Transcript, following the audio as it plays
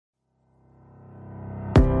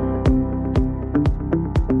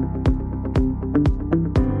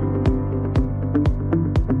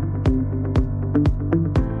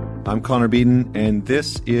I'm Connor Beaton, and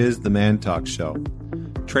this is the Man Talk Show,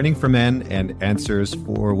 training for men and answers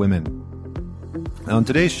for women. On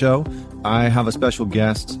today's show, I have a special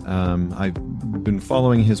guest. I've been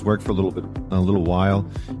following his work for a little while,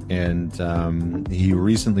 and he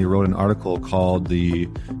recently wrote an article called the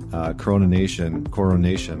Coronation,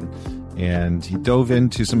 and he dove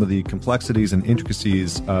into some of the complexities and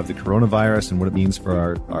intricacies of the coronavirus and what it means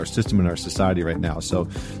for our system and our society right now. So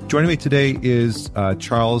joining me today is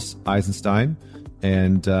Charles Eisenstein,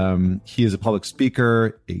 and he is a public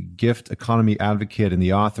speaker, a gift economy advocate, and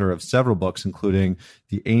the author of several books, including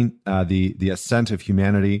the Ascent of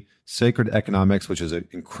Humanity, Sacred Economics, which is an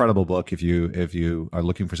incredible book if you are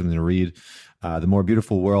looking for something to read, The More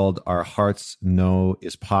Beautiful World Our Hearts Know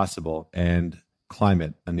Is Possible, and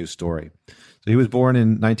Climate, A New Story. So he was born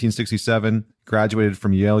in 1967, graduated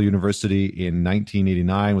from Yale University in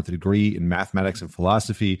 1989 with a degree in mathematics and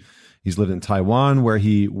philosophy. He's lived in Taiwan, where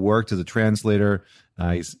he worked as a translator.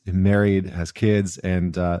 He's married, has kids,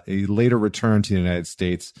 and he later returned to the United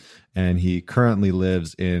States, and he currently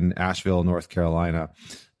lives in Asheville, North Carolina.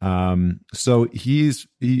 So he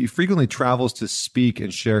frequently travels to speak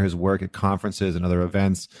and share his work at conferences and other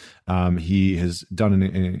events. He has done an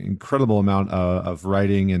incredible amount of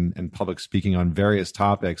writing and public speaking on various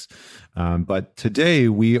topics. But today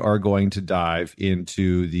we are going to dive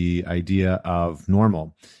into the idea of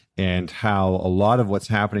normal and how a lot of what's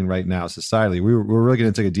happening right now societally, we're really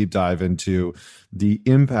going to take a deep dive into the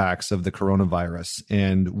impacts of the coronavirus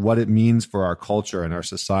and what it means for our culture and our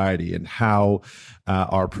society, and how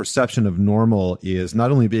our perception of normal is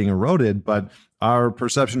not only being eroded, but our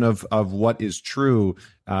perception of what is true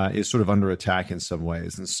is sort of under attack in some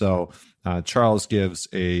ways. And so Charles gives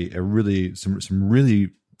some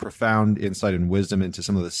really profound insight and wisdom into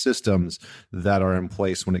some of the systems that are in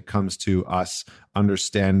place when it comes to us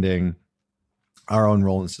understanding our own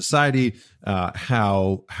role in society,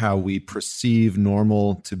 how we perceive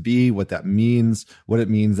normal to be, what that means, what it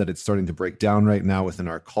means that it's starting to break down right now within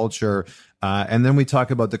our culture. And then we talk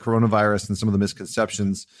about the coronavirus and some of the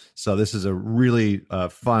misconceptions. So this is a really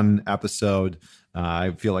fun episode.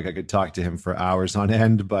 I feel like I could talk to him for hours on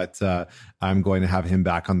end, but I'm going to have him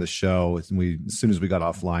back on the show. As soon as we got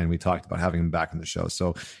offline, we talked about having him back on the show.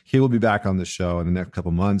 So he will be back on the show in the next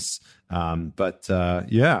couple months.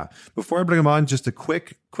 Yeah, before I bring him on, just a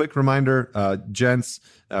quick reminder, gents,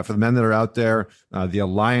 for the men that are out there, the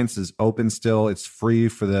Alliance is open still. It's free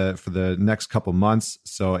for the next couple months.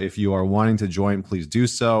 So if you are wanting to join, please do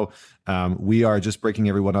so. We are just breaking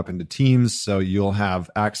everyone up into teams, so you'll have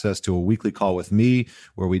access to a weekly call with me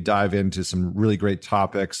where we dive into some really great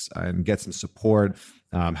topics and get some support,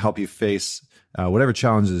 help you face whatever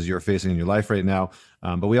challenges you're facing in your life right now.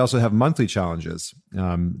 But we also have monthly challenges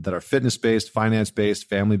that are fitness-based, finance-based,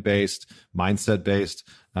 family-based, mindset-based.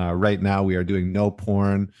 Right now, we are doing no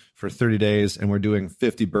porn for 30 days, and we're doing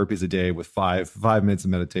 50 burpees a day with five minutes of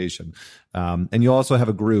meditation. And you'll also have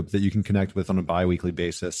a group that you can connect with on a bi-weekly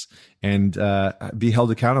basis and be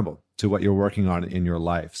held accountable to what you're working on in your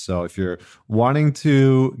life. So if you're wanting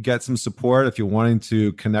to get some support, if you're wanting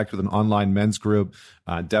to connect with an online men's group,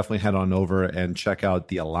 definitely head on over and check out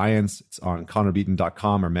the Alliance. It's on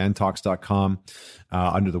connorbeaton.com or mantalks.com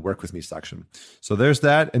under the Work With Me section. So there's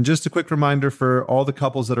that. And just a quick reminder for all the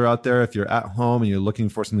couples that are out there, if you're at home and you're looking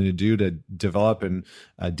for something to do to develop and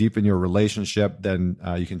deepen your relationship, then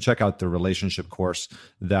you can check out the relationship course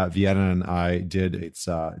that Vienna and I did. It's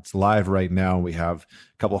live right now. We have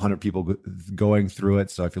a couple hundred people going through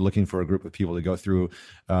it. So if you're looking for a group of people to go through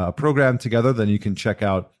a program together, then you can check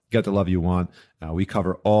out Get the Love You Want. We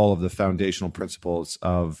cover all of the foundational principles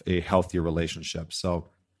of a healthier relationship. So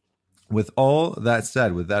with all that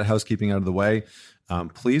said, with that housekeeping out of the way,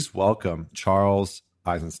 please welcome Charles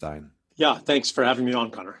Eisenstein. Yeah, thanks for having me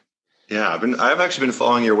on, Connor. Yeah, I've actually been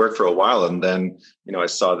following your work for a while, and then I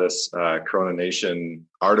saw this Coronation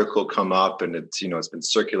article come up, and it's been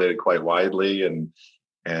circulated quite widely, and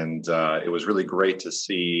it was really great to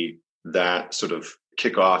see that sort of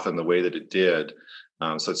kick off in the way that it did.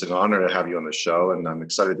 So it's an honor to have you on the show, and I'm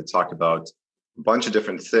excited to talk about a bunch of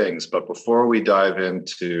different things. But before we dive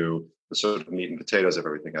into the sort of meat and potatoes of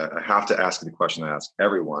everything, I have to ask you the question I ask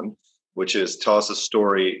everyone, which is, tell us a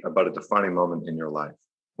story about a defining moment in your life.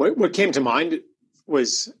 What came to mind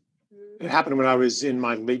was, it happened when I was in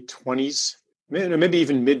my late 20s, maybe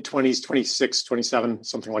even mid-20s, 26, 27,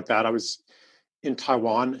 something like that. I was in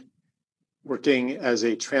Taiwan working as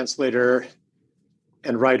a translator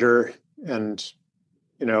and writer and,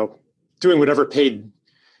 doing whatever paid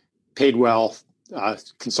well,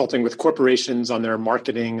 consulting with corporations on their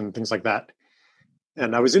marketing and things like that.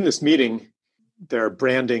 And I was in this meeting, their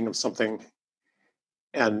branding of something,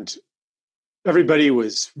 and everybody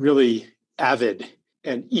was really avid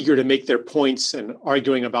and eager to make their points and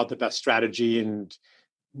arguing about the best strategy and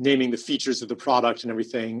naming the features of the product and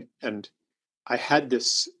everything. And I had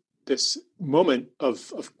this moment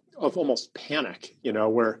of almost panic,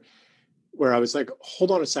 where I was like,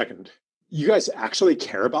 hold on a second. You guys actually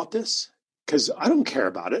care about this? Because I don't care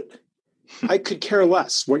about it. I could care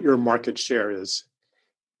less what your market share is.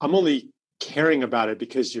 I'm only caring about it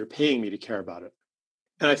because you're paying me to care about it.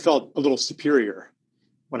 And I felt a little superior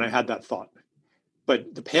when I had that thought.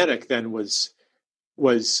 But the panic then was,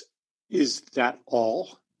 is that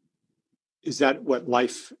all? Is that what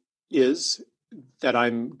life is? That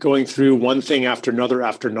I'm going through one thing after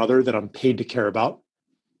another that I'm paid to care about?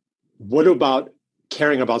 What about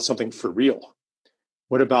caring about something for real?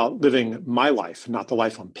 What about living my life, not the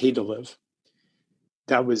life I'm paid to live?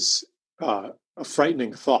 That was a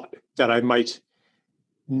frightening thought, that I might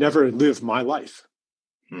never live my life.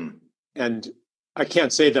 And I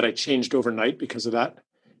can't say that I changed overnight because of that,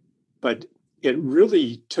 but it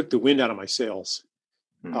really took the wind out of my sails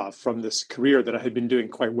from this career that I had been doing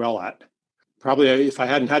quite well at. Probably if I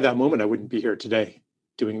hadn't had that moment, I wouldn't be here today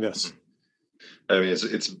doing this. I mean,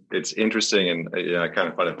 it's interesting, and I kind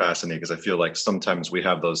of find it fascinating because I feel like sometimes we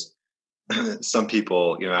have those, some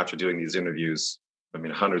people, after doing these interviews, I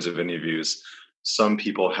mean, hundreds of interviews, some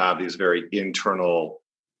people have these very internal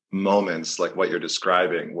moments like what you're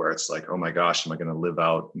describing, where it's like, oh my gosh, am I going to live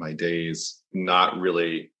out my days not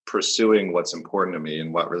really pursuing what's important to me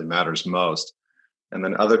and what really matters most? And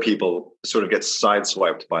then other people sort of get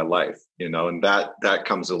sideswiped by life, and that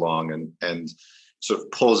comes along and sort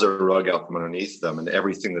of pulls a rug out from underneath them, and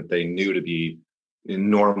everything that they knew to be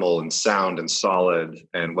normal and sound and solid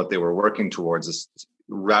and what they were working towards is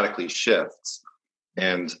radically shifts.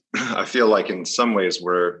 And I feel like in some ways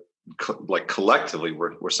we're collectively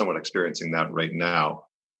we're somewhat experiencing that right now.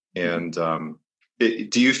 And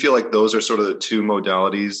do you feel like those are sort of the two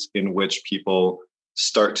modalities in which people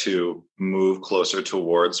start to move closer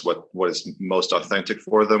towards what is most authentic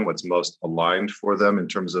for them, what's most aligned for them in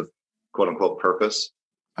terms of quote unquote purpose?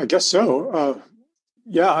 I guess so.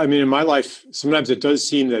 Yeah, I mean, in my life, sometimes it does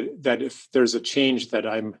seem that if there's a change that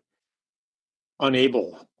I'm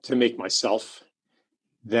unable to make myself,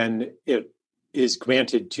 then it is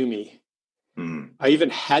granted to me. I even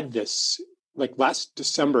had this, like last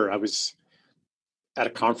December, I was at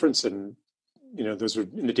a conference, and those were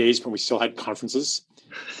in the days when we still had conferences.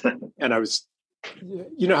 And I was,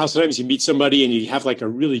 how sometimes you meet somebody and you have like a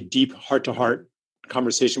really deep heart-to-heart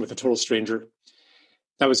conversation with a total stranger.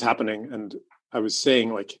 That was happening. And I was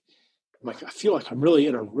saying I feel like I'm really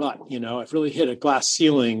in a rut, I've really hit a glass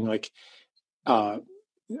ceiling.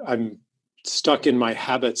 I'm stuck in my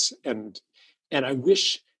habits, and I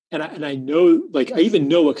wish, and I know, I even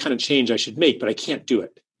know what kind of change I should make, but I can't do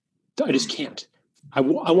it. I just can't. I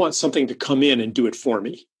want something to come in and do it for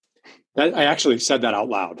me. I actually said that out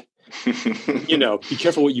loud. Be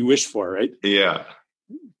careful what you wish for, right? Yeah.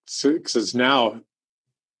 So, because now,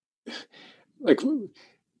 I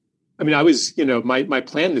was, my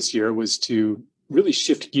plan this year was to really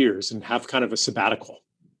shift gears and have kind of a sabbatical.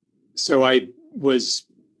 So I was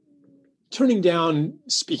turning down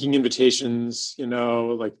speaking invitations,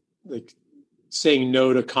 like saying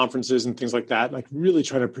no to conferences and things like that, like really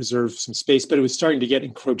trying to preserve some space, but it was starting to get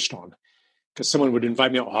encroached on because someone would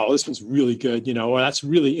invite me, oh, this one's really good, or that's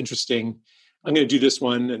really interesting. I'm going to do this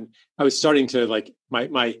one. And I was starting to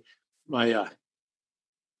my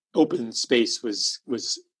open space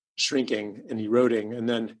was shrinking and eroding.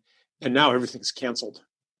 And now everything's canceled.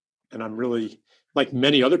 And I'm really, like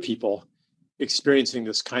many other people, experiencing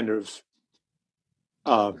this kind of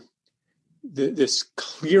this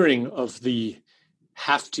clearing of the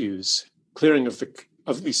have-tos, clearing of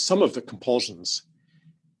at least some of the compulsions,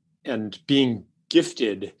 and being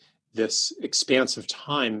gifted this expanse of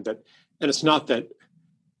time and it's not that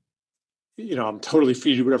I'm totally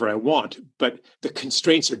free to do whatever I want, but the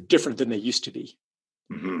constraints are different than they used to be.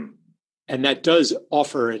 Mm-hmm. And that does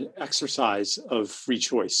offer an exercise of free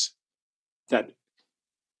choice that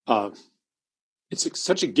it's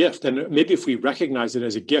such a gift. And maybe if we recognize it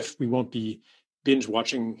as a gift, we won't be binge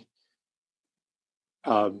watching,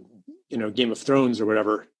 Game of Thrones or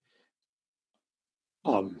whatever.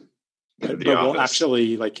 But we'll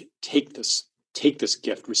actually take this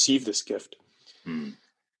gift, receive this gift. Mm.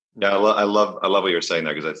 Yeah, I love what you're saying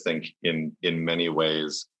there, because I think in many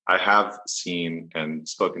ways I have seen and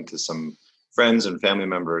spoken to some friends and family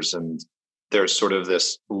members, and there's sort of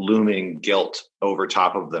this looming guilt over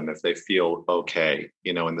top of them if they feel okay,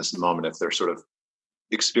 in this moment, if they're sort of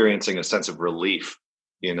experiencing a sense of relief,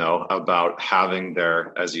 about having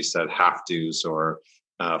their, as you said, have-tos or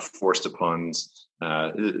forced upon,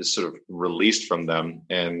 sort of released from them,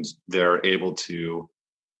 and they're able to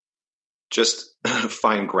just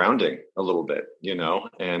find grounding a little bit,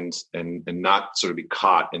 and not sort of be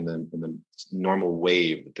caught in the normal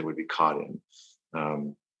wave that they would be caught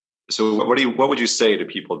in. So what would you say to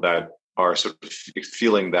people that are sort of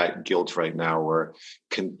feeling that guilt right now, or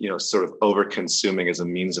sort of over consuming as a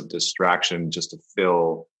means of distraction just to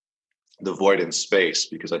fill the void in space?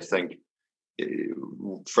 Because I think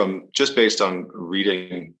from just based on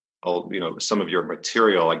reading some of your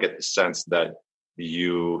material, I get the sense that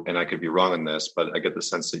you, and I could be wrong on this, but I get the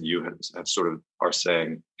sense that you have sort of are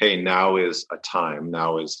saying, hey, now is a time,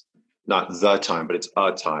 now is not the time, but it's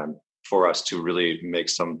a time for us to really make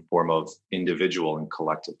some form of individual and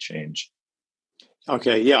collective change.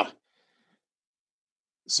 Okay, yeah.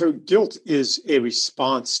 So guilt is a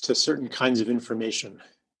response to certain kinds of information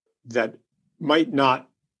that might not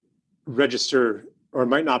register or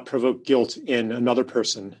might not provoke guilt in another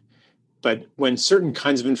person. But when certain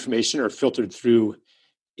kinds of information are filtered through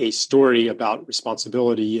a story about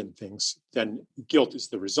responsibility and things, then guilt is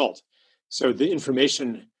the result. So the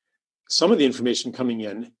information, some of the information coming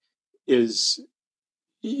in is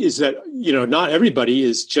that, not everybody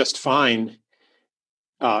is just fine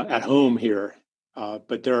at home here,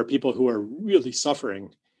 but there are people who are really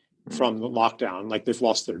suffering from the lockdown, like they've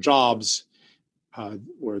lost their jobs,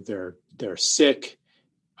 or they're sick,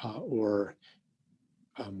 or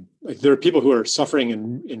like there are people who are suffering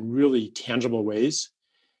in really tangible ways,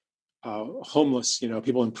 homeless,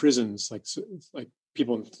 people in prisons, like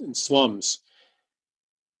people in slums.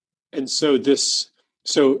 And so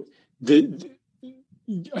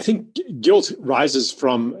I think guilt rises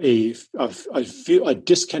from a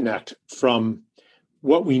disconnect from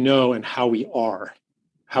what we know and how we are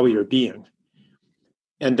being.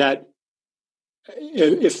 And that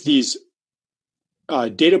if these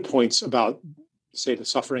data points about, say, the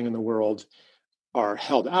suffering in the world are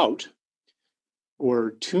held out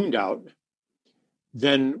or tuned out,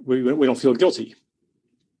 then we don't feel guilty.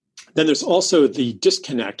 Then there's also the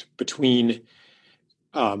disconnect between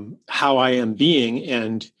how I am being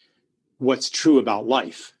and what's true about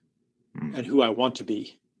life and who I want to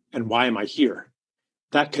be and why am I here.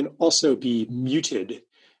 That can also be muted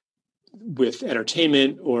with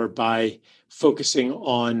entertainment or by focusing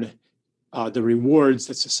on the rewards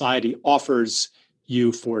that society offers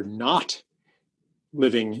you for not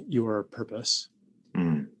living your purpose.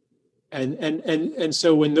 And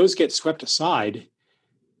so when those get swept aside,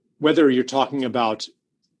 whether you're talking about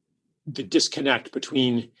the disconnect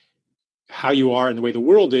between how you are and the way the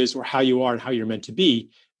world is, or how you are and how you're meant to be,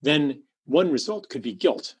 then one result could be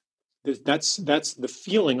guilt. That's the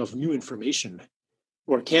feeling of new information,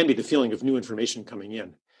 or it can be the feeling of new information coming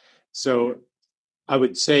in. So I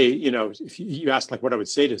would say, if you asked like what I would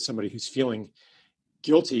say to somebody who's feeling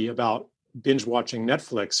guilty about binge watching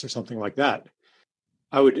Netflix or something like that,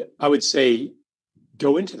 I would say,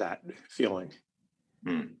 go into that feeling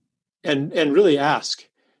and really ask,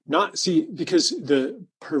 because the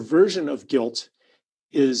perversion of guilt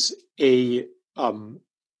is a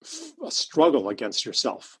struggle against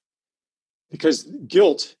yourself, because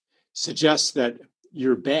guilt suggests that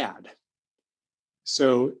you're bad.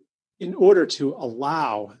 So in order to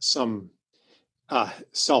allow some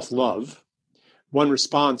self-love, one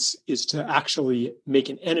response is to actually make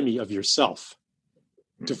an enemy of yourself,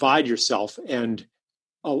 divide yourself and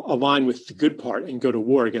align with the good part and go to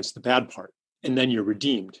war against the bad part, and then you're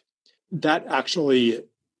redeemed. That actually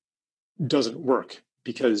doesn't work,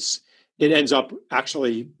 because it ends up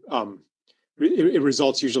actually, it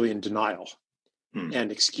results usually in denial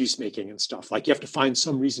and excuse making and stuff. Like you have to find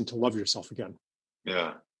some reason to love yourself again.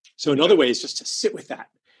 Yeah. So another way is just to sit with that.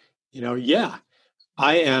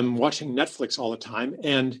 I am watching Netflix all the time,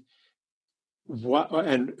 and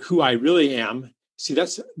who I really am. See,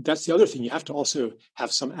 that's the other thing. You have to also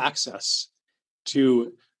have some access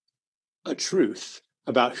to a truth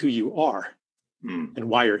about who you are and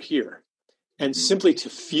why you're here. And simply to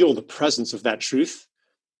feel the presence of that truth,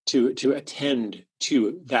 to attend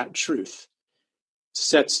to that truth,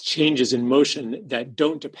 sets changes in motion that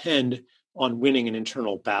don't depend on winning an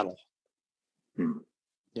internal battle.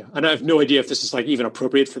 Yeah. And I have no idea if this is like even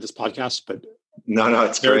appropriate for this podcast, but no,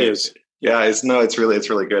 it's there great. It is. Yeah, it's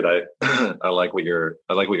really good. I like what you're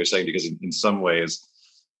saying, because in some ways,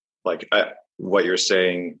 what you're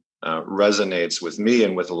saying resonates with me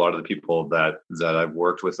and with a lot of the people that I've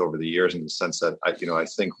worked with over the years, in the sense that I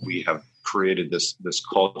think we have created this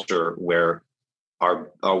culture where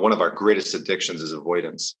one of our greatest addictions is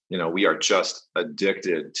avoidance. We are just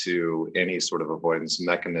addicted to any sort of avoidance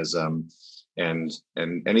mechanism. and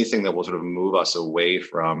anything that will sort of move us away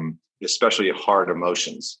from, especially hard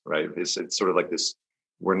emotions, right? It's sort of like this.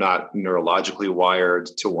 We're not neurologically wired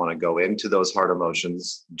to want to go into those hard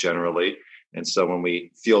emotions generally. And so when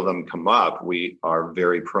we feel them come up, we are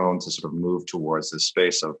very prone to sort of move towards this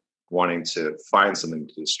space of wanting to find something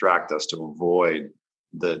to distract us, to avoid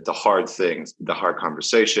the hard things, the hard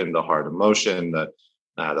conversation, the hard emotion, the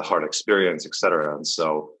hard experience, et cetera. And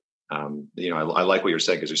so, I like what you're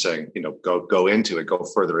saying, because you're saying, go into it, go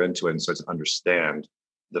further into it, and start to understand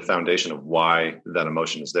the foundation of why that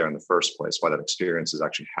emotion is there in the first place, why that experience is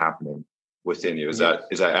actually happening within you. Is that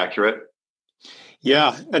accurate?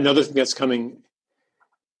 Yeah. Another thing that's coming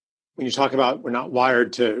when you talk about we're not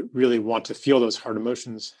wired to really want to feel those hard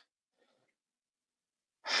emotions,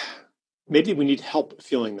 maybe we need help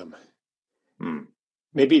feeling them.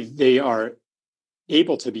 Maybe they are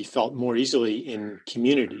able to be felt more easily in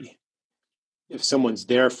community if someone's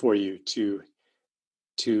there for you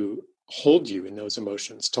to hold you in those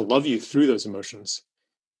emotions, to love you through those emotions.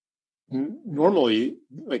 Normally,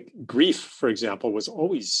 like grief, for example, was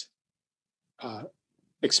always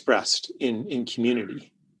expressed in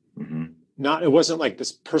community. It wasn't like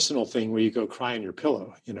this personal thing where you go cry on your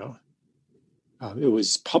pillow, it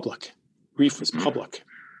was public. Grief was public.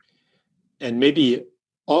 And maybe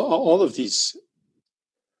all of these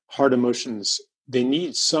hard emotions, they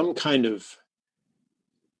need some kind of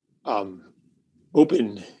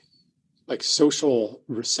open, like social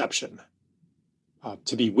reception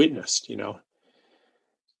to be witnessed,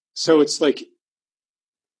 So it's like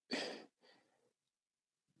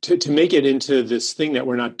to make it into this thing that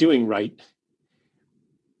we're not doing right.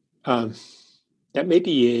 That may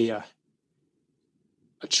be a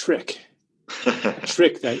trick,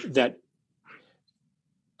 that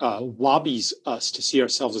lobbies us to see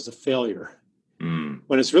ourselves as a failure.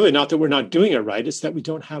 When it's really not that we're not doing it right, it's that we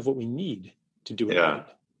don't have what we need to do it right.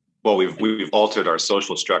 Well, we've altered our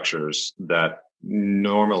social structures that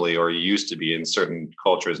normally, or used to be in certain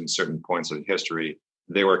cultures and certain points of history,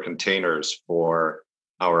 they were containers for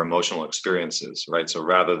our emotional experiences, right? So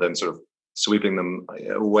rather than sort of sweeping them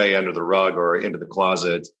away under the rug or into the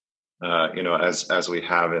closet, as we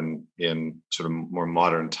have in sort of more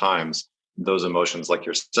modern times, those emotions, like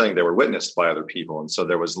you're saying, they were witnessed by other people. And so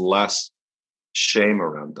there was less shame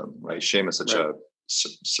around them, right? Shame is such a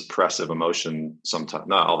suppressive emotion sometimes,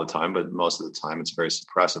 not all the time, but most of the time it's a very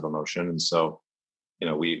suppressive emotion. And so,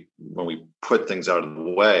 when we put things out of the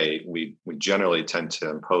way, we generally tend to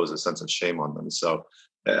impose a sense of shame on them. So,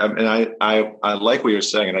 and I like what you're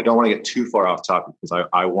saying, and I don't want to get too far off topic, because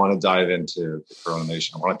I want to dive into the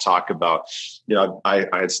Coronation. I want to talk about, I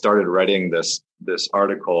had started writing this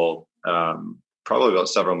article probably about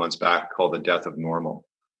several months back called "The Death of Normal,"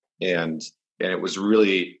 and it was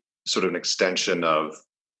really sort of an extension of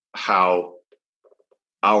how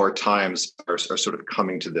our times are sort of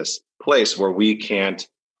coming to this place where we can't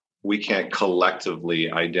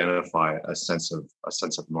collectively identify a sense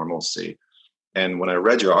of normalcy. And when I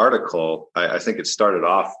read your article, I think it started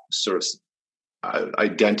off sort of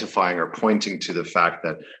identifying or pointing to the fact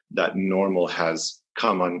that normal has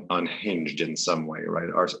come unhinged in some way, right?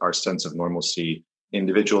 Our sense of normalcy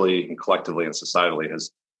individually and collectively and societally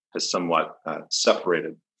has somewhat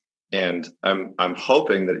separated. And I'm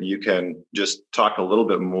hoping that you can just talk a little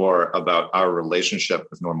bit more about our relationship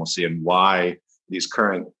with normalcy and why these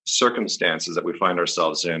current circumstances that we find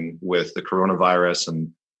ourselves in with the coronavirus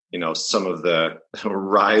and some of the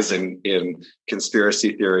rise in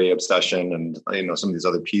conspiracy theory obsession and some of these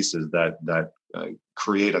other pieces that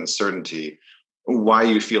create uncertainty, why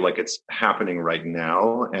you feel like it's happening right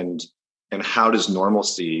now, and how does normal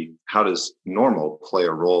play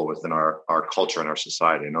a role within our culture and our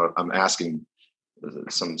society? I'm asking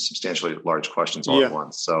some substantially large questions all at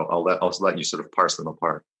once, so I'll let you sort of parse them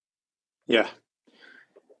apart. Yeah.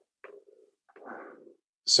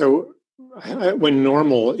 So when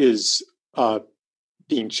normal is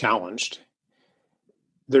being challenged,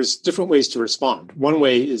 there's different ways to respond. One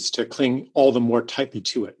way is to cling all the more tightly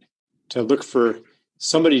to it, to look for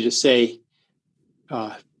somebody to say,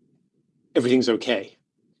 everything's okay,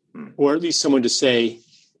 or at least someone to say,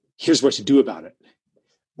 here's what to do about it,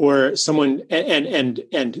 or someone and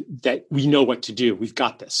that we know what to do, we've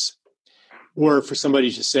got this, or for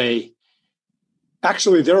somebody to say,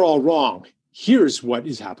 actually they're all wrong, here's what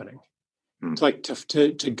is happening. It's like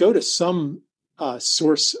to go to some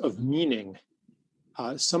source of meaning,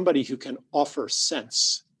 somebody who can offer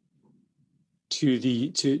sense to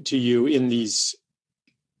you in these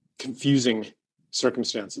confusing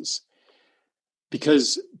circumstances.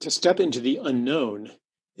 Because to step into the unknown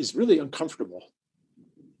is really uncomfortable.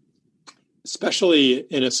 especially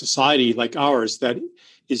in a society like ours that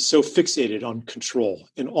is so fixated on control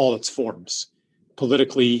in all its forms,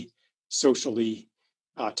 politically, socially,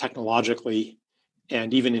 technologically,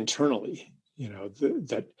 and even internally,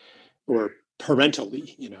 that or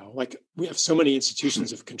parentally, like we have so many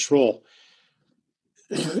institutions of control.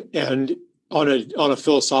 And on a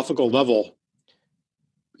philosophical level,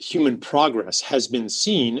 human progress has been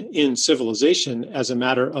seen in civilization as a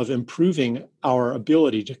matter of improving our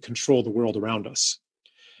ability to control the world around us.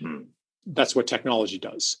 Mm. That's what technology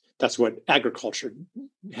does. That's what agriculture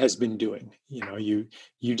has been doing. You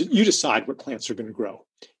decide what plants are going to grow.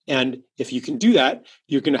 And if you can do that,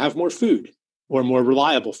 you're going to have more food or more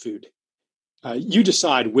reliable food. You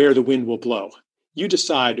decide where the wind will blow. You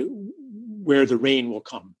decide where the rain will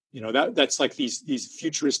come. That's like these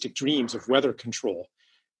futuristic dreams of weather control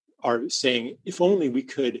are saying, if only we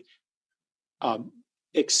could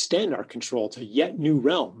extend our control to yet new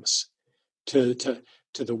realms, to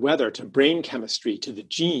the weather, to brain chemistry, to the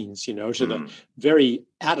genes, to the very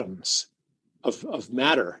atoms of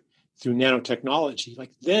matter through nanotechnology,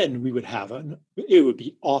 like then we would have it would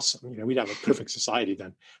be awesome. We'd have a perfect society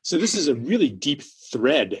then. So this is a really deep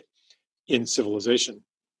thread in civilization.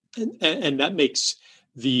 And that makes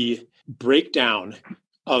the breakdown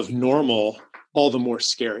of normal all the more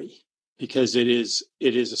scary, because it is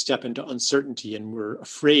a step into uncertainty, and we're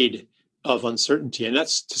afraid of uncertainty. And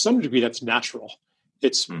that's, to some degree, that's natural.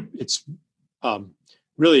 It's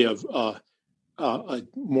really a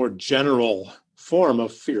more general form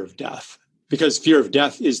of fear of death, because fear of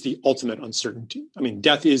death is the ultimate uncertainty. I mean,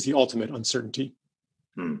 death is the ultimate uncertainty.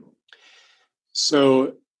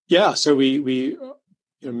 So we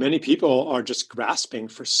many people are just grasping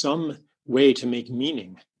for some way to make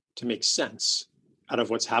meaning, to make sense out of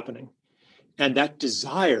what's happening. And that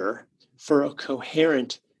desire for a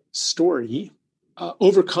coherent story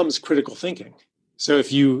overcomes critical thinking. So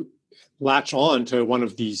if you latch on to one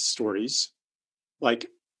of these stories, like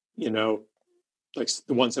the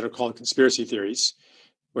ones that are called conspiracy theories,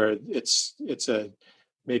 where it's a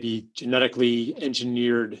maybe genetically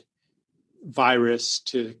engineered virus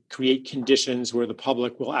to create conditions where the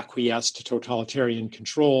public will acquiesce to totalitarian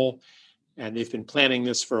control, and they've been planning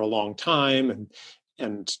this for a long time,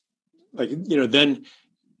 and then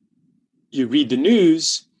you read the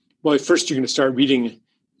news. Well, first you're going to start reading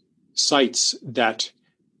sites that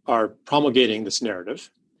are promulgating this narrative,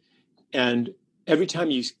 and every time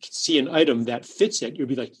you see an item that fits it, you'll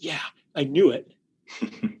be like, yeah, I knew it.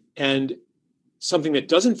 And something that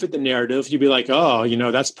doesn't fit the narrative, you'll be like, oh,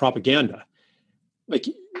 that's propaganda. Like,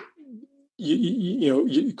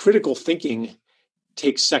 critical thinking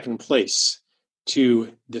takes second place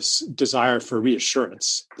to this desire for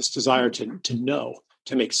reassurance, this desire to know,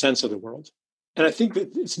 to make sense of the world. And I think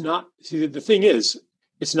that the thing is,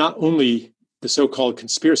 it's not only the so-called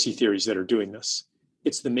conspiracy theories that are doing this,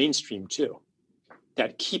 it's the mainstream too,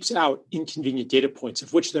 that keeps out inconvenient data points,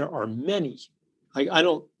 of which there are many. I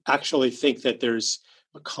don't actually think that there's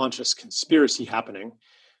a conscious conspiracy happening,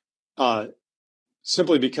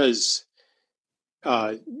 simply because,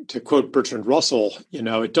 to quote Bertrand Russell,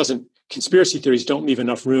 conspiracy theories don't leave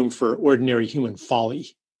enough room for ordinary human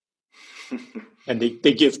folly. And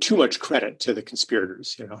they give too much credit to the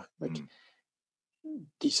conspirators,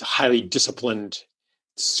 these highly disciplined,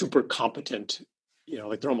 super competent,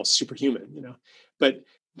 like they're almost superhuman, but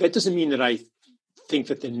that doesn't mean that I think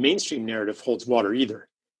that the mainstream narrative holds water either.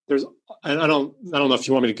 And I don't know if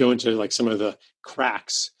you want me to go into like some of the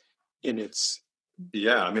cracks in its.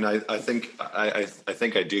 Yeah, I mean, I think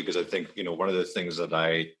I do, because I think one of the things that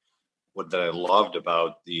I loved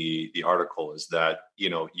about the article is that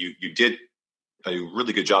you did a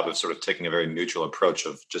really good job of sort of taking a very neutral approach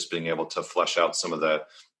of just being able to flesh out some of the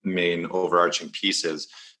main overarching pieces.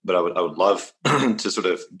 But I would love to sort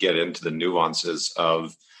of get into the nuances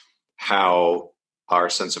of how our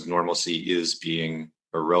sense of normalcy is being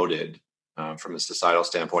eroded from a societal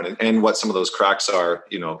standpoint, and what some of those cracks are,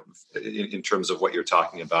 in terms of what you're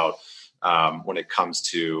talking about when it comes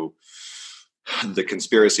to the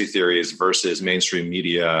conspiracy theories versus mainstream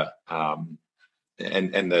media,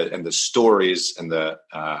 and the stories and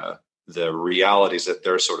the realities that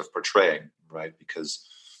they're sort of portraying, right? Because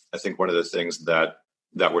I think one of the things that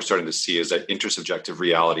we're starting to see is that intersubjective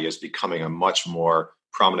reality is becoming a much more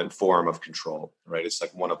prominent form of control, right? It's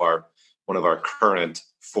like one of our current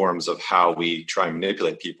forms of how we try and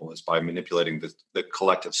manipulate people is by manipulating the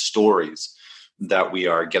collective stories that we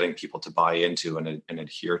are getting people to buy into and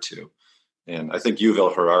adhere to. And I think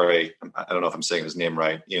Yuval Harari, I don't know if I'm saying his name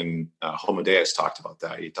right, in Homo Deus talked about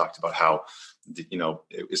that. He talked about how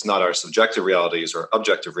it's not our subjective realities or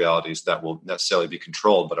objective realities that will necessarily be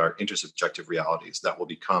controlled, but our intersubjective realities that will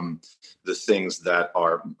become the things that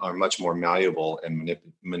are much more malleable and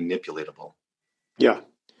manipulatable. Yeah.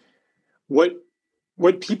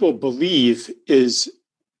 What people believe is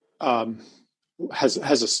has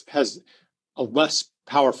a less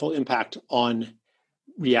powerful impact on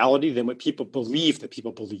reality than what people believe that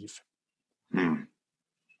people believe.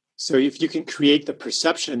 So if you can create the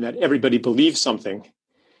perception that everybody believes something,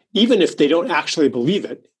 even if they don't actually believe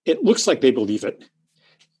it, it looks like they believe it.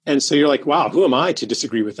 And so you're like, wow, who am I to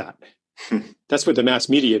disagree with that? That's what the mass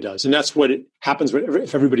media does. And that's what happens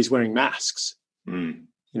if everybody's wearing masks. And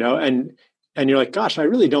you're like, gosh, I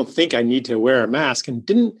really don't think I need to wear a mask. And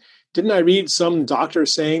didn't I read some doctor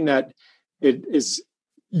saying that it is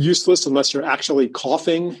useless unless you're actually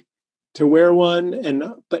coughing to wear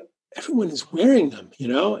one? But everyone is wearing them,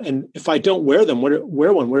 and if I don't wear them, what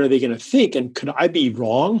are they going to think? And could I be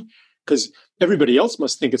wrong? Because everybody else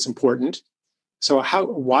must think it's important. So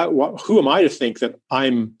who am I to think that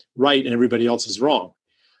I'm right and everybody else is wrong?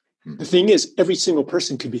 The thing is, every single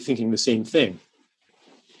person could be thinking the same thing.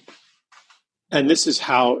 And this is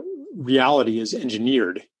how reality is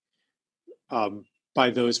engineered by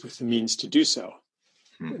those with the means to do so.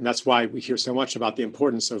 And that's why we hear so much about the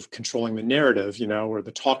importance of controlling the narrative, or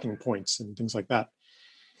the talking points and things like that.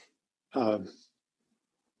 And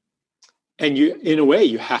in a way,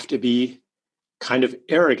 you have to be kind of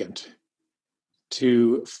arrogant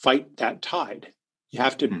to fight that tide. You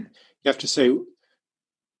have to say, you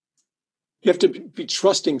have to be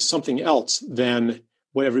trusting something else than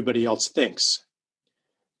what everybody else thinks.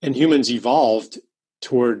 And humans evolved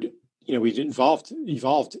toward, we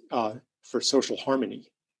evolved for social harmony.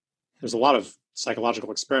 There's a lot of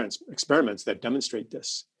psychological experiments that demonstrate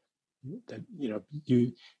this. That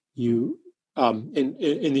you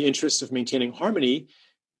in the interest of maintaining harmony,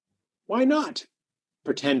 why not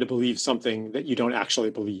pretend to believe something that you don't actually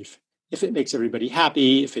believe? If it makes everybody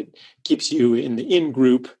happy, if it keeps you in the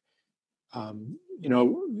in-group,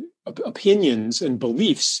 opinions and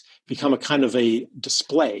beliefs become a kind of a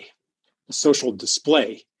display, a social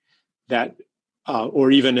display that, or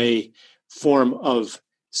even a form of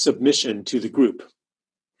submission to the group.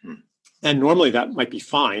 And normally that might be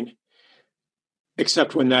fine,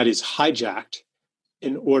 except when that is hijacked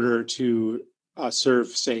in order to serve,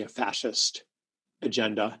 say, a fascist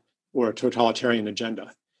agenda or a totalitarian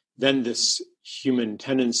agenda. Then this human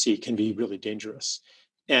tendency can be really dangerous.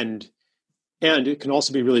 And it can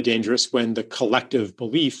also be really dangerous when the collective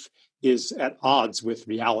belief is at odds with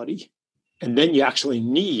reality. And then you actually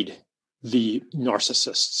need the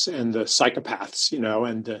narcissists and the psychopaths,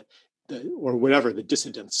 and the or whatever, the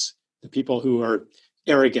dissidents, the people who are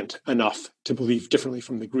arrogant enough to believe differently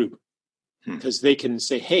from the group, because they can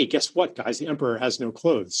say, hey, guess what, guys, the emperor has no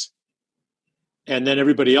clothes. And then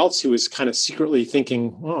everybody else who is kind of secretly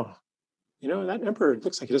thinking, oh, that emperor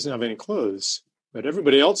looks like he doesn't have any clothes, but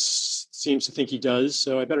everybody else seems to think he does,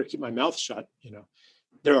 so I better keep my mouth shut.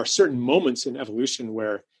 There are certain moments in evolution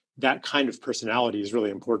where that kind of personality is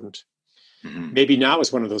really important. Maybe now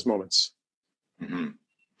is one of those moments.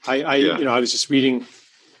 I was just reading.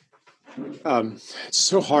 It's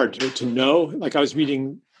so hard to know. Like, I was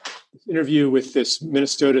reading an interview with this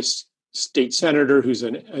Minnesota state senator who's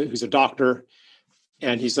a doctor,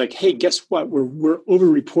 and he's like, "Hey, guess what? We're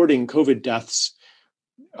over-reporting COVID deaths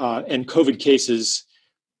and COVID cases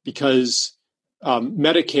because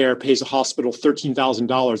Medicare pays a hospital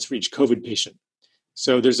 $13,000 for each COVID patient.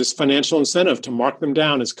 So there's this financial incentive to mark them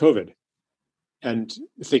down as COVID. And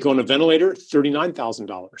if they go on a ventilator,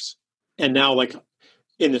 $39,000. And now, like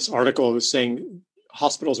in this article, it was saying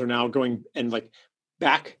hospitals are now going and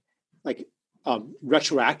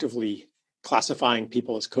retroactively classifying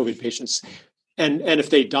people as COVID patients. And if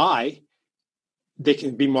they die, they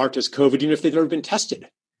can be marked as COVID even if they've never been tested.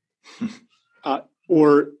 And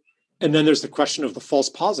then there's the question of the false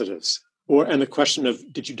positives, and the question of,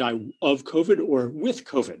 did you die of COVID or with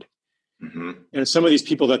COVID? And some of these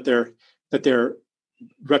people that they're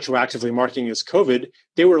retroactively marking as COVID,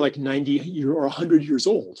 they were like 90 or 100 years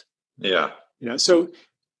old. Yeah. So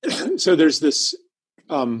there's this,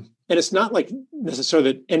 and it's not like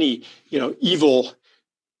necessarily that any, evil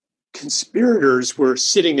conspirators were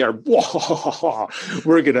sitting there,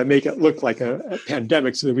 we're going to make it look like a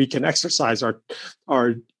pandemic so that we can exercise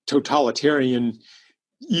our totalitarian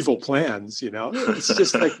evil plans. It's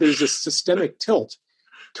just like there's a systemic tilt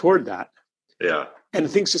toward that. Yeah. And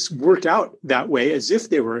things just work out that way as if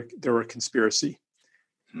there were a conspiracy.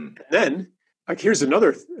 And then, like, here's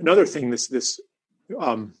another thing. The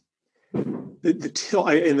tilt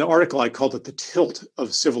in the article, I called it the tilt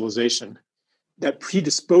of civilization. that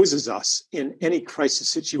predisposes us in any crisis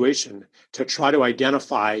situation to try to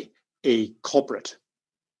identify a culprit,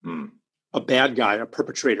 a bad guy, a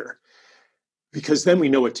perpetrator, because then we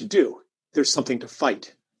know what to do. There's something to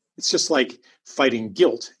fight. It's just like fighting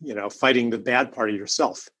guilt, fighting the bad part of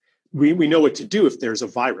yourself. We know what to do if there's a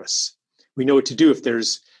virus. We know what to do if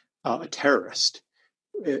there's a terrorist.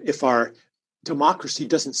 If our democracy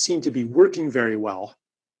doesn't seem to be working very well,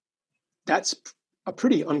 that's a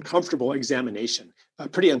pretty uncomfortable examination, a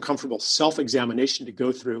pretty uncomfortable self-examination to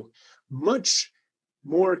go through. Much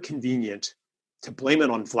more convenient to blame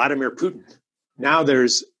it on Vladimir Putin. Now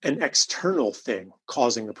there's an external thing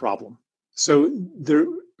causing the problem. So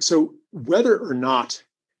whether or not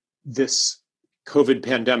this COVID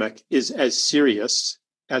pandemic is as serious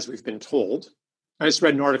as we've been told, I just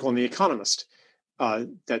read an article in The Economist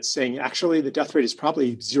that's saying actually the death rate is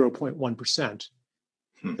probably 0.1%,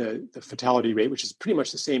 the fatality rate, which is pretty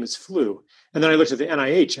much the same as flu. And then I looked at the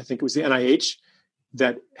NIH. I think it was the NIH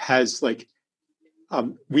that has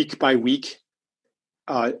week by week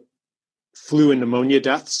flu and pneumonia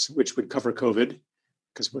deaths, which would cover COVID,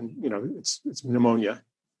 because when it's pneumonia,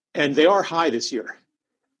 and they are high this year,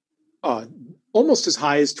 almost as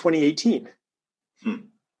high as 2018.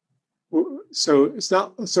 So it's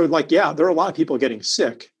not there are a lot of people getting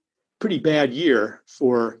sick. Pretty bad year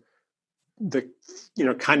for the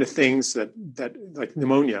kind of things that like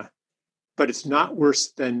pneumonia, but it's not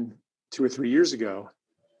worse than 2 or 3 years ago.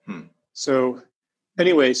 So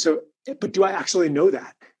anyway, but do I actually know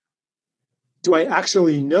that? Do I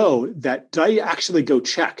actually know that? Did I actually go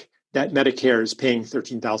check that Medicare is paying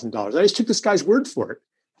 $13,000? I just took this guy's word for it.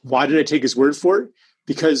 Why did I take his word for it?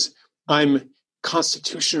 Because I'm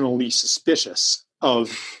constitutionally suspicious of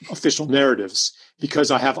official narratives,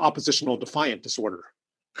 because I have oppositional defiant disorder,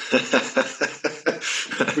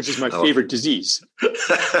 which is my favorite disease.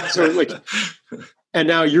 So and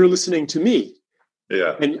now you're listening to me.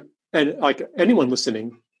 Yeah. And like anyone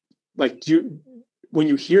listening, when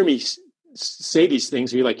you hear me say these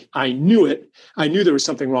things, you're like, I knew it. I knew there was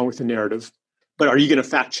something wrong with the narrative, but are you going to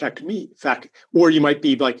fact check me? Or you might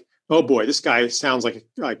be like, oh boy, this guy sounds like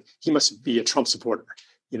he must be a Trump supporter.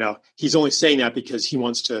 He's only saying that because he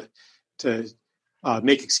wants to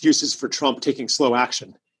make excuses for Trump taking slow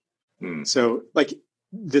action. So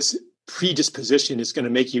this predisposition is going to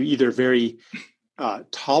make you either very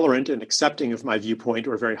tolerant and accepting of my viewpoint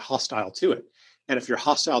or very hostile to it. And if you're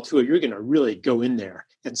hostile to it, you're going to really go in there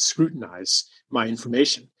and scrutinize my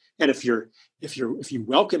information. And if you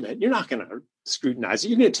welcome it, you're not going to scrutinize it.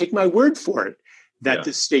 You're going to take my word for it that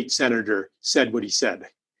the state senator said what he said,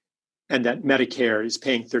 and that Medicare is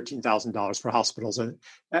paying $13,000 for hospitals. And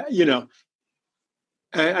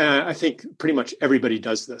I think pretty much everybody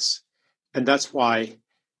does this, and that's why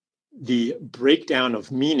the breakdown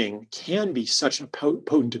of meaning can be such a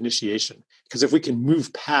potent initiation. Because if we can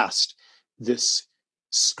move past this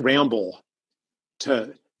scramble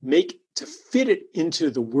to fit it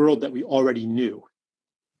into the world that we already knew,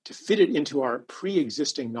 to fit it into our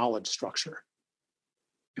pre-existing knowledge structure,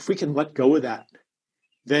 if we can let go of that,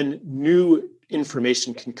 then new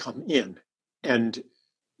information can come in. And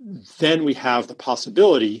then we have the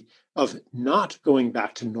possibility of not going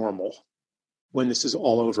back to normal when this is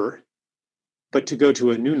all over, but to go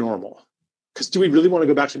to a new normal. Because do we really want to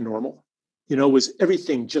go back to normal? Was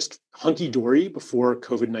everything just hunky-dory before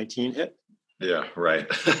COVID-19 hit? Yeah, right.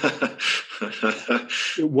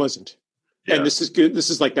 It wasn't. Yeah. And this is good. This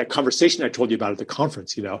is like that conversation I told you about at the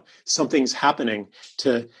conference. Something's happening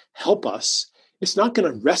to help us. It's not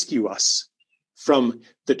going to rescue us from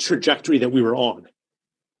the trajectory that we were on.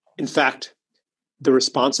 In fact, the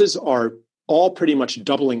responses are all pretty much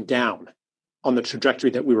doubling down on the trajectory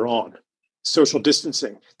that we were on. Social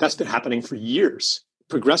distancing, that's been happening for years,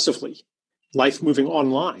 progressively. Life moving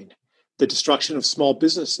online, the destruction of small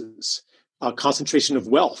businesses, concentration of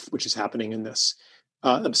wealth, which is happening in this,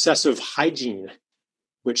 obsessive hygiene,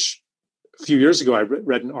 which a few years ago I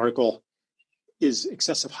read an article, is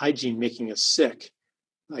excessive hygiene making us sick,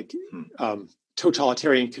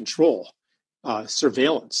 totalitarian control,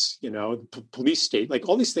 surveillance, police state,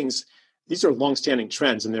 all these things. These are longstanding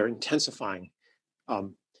trends, and they're intensifying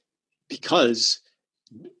because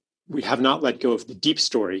we have not let go of the deep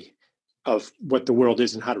story of what the world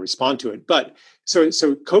is and how to respond to it. But so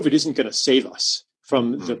COVID isn't going to save us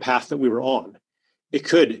from the path that we were on. It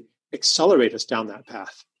could accelerate us down that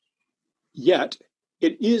path. Yet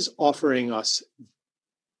it is offering us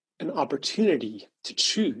an opportunity to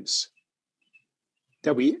choose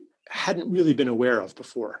that we hadn't really been aware of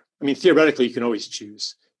before. I mean, theoretically, you can always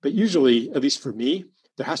choose, but usually, at least for me,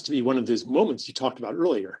 there has to be one of those moments you talked about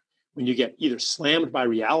earlier when you get either slammed by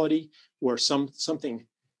reality or something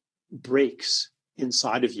breaks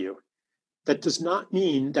inside of you, that does not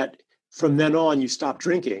mean that from then on you stop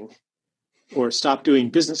drinking or stop doing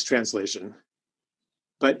business translation,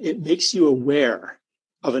 but it makes you aware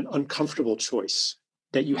of an uncomfortable choice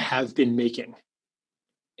that you have been making.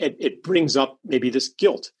 It brings up maybe this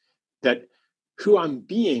guilt that who I'm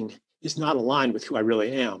being is not aligned with who I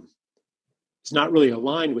really am. It's not really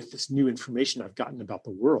aligned with this new information I've gotten about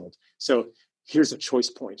the world. So here's a choice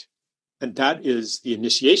point. And that is the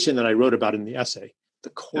initiation that I wrote about in the essay, the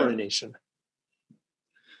coronation,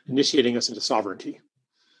 initiating us into sovereignty.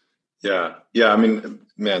 Yeah. I mean,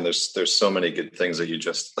 man, there's so many good things that you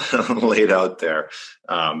just laid out there,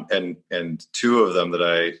 and two of them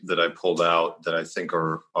that I pulled out that I think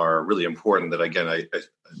are really important. That again I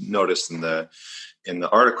noticed in the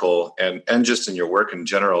article and just in your work in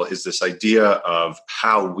general is this idea of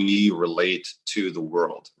how we relate to the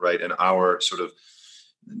world, right? And our sort of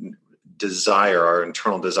desire, our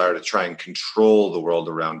internal desire to try and control the world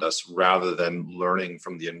around us, rather than learning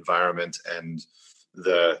from the environment and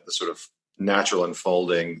the sort of natural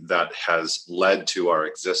unfolding that has led to our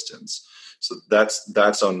existence. So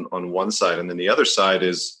that's on one side. And then the other side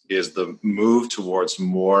is the move towards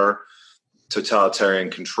more totalitarian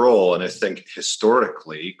control. And I think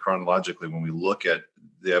historically, chronologically, when we look at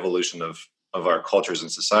the evolution of our cultures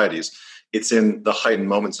and societies, it's in the heightened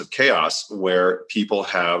moments of chaos where people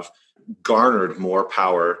have garnered more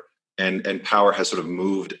power, and power has sort of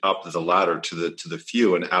moved up the ladder to the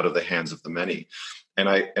few and out of the hands of the many. And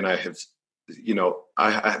I have,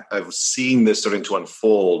 I've seen this starting to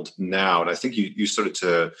unfold now. And I think you started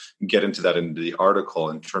to get into that in the article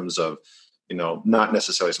in terms of, not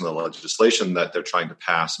necessarily some of the legislation that they're trying to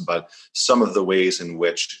pass, but some of the ways in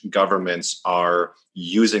which governments are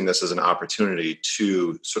using this as an opportunity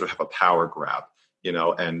to sort of have a power grab,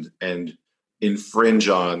 and infringe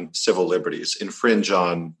on civil liberties, infringe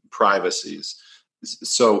on privacies.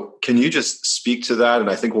 So can you just speak to that?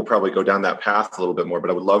 And I think we'll probably go down that path a little bit more,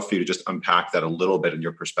 but I would love for you to just unpack that a little bit in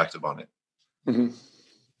your perspective on it. Mm-hmm.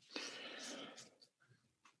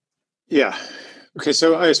 Yeah. Okay.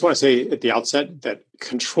 So I just want to say at the outset that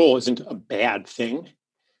control isn't a bad thing.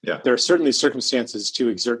 Yeah. There are certainly circumstances to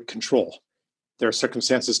exert control. There are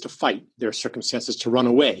circumstances to fight. There are circumstances to run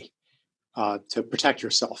away, to protect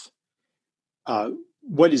yourself.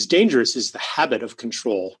 What is dangerous is the habit of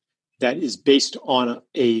control that is based on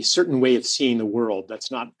a certain way of seeing the world that's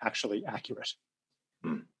not actually accurate.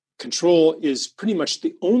 Control is pretty much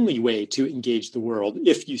the only way to engage the world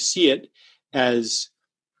if you see it as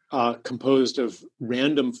composed of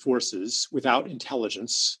random forces without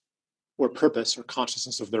intelligence or purpose or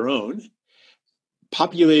consciousness of their own,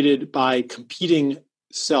 populated by competing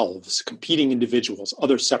selves, competing individuals,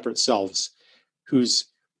 other separate selves whose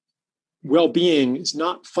well-being is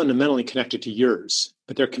not fundamentally connected to yours,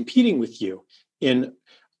 but they're competing with you in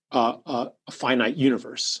a finite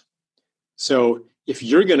universe. So if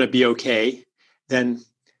you're going to be okay, then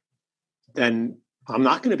I'm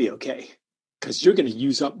not going to be okay, because you're going to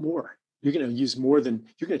use up more. You're going to use more than,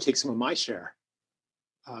 you're going to take some of my share.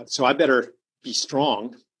 So I better be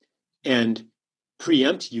strong and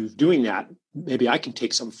preempt you doing that. Maybe I can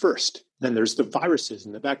take some first. Then there's the viruses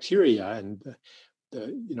and the bacteria and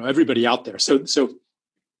everybody out there. So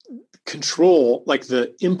control, like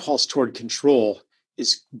the impulse toward control,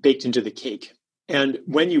 is baked into the cake. And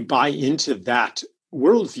when you buy into that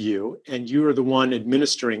worldview and you are the one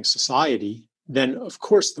administering society, then of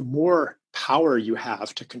course, the more power you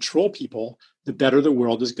have to control people, the better the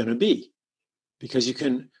world is going to be, because you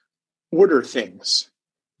can order things.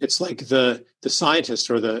 It's like the scientist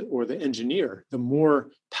or the engineer. The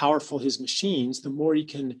more powerful his machines, the more he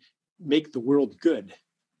can make the world good,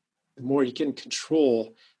 the more he can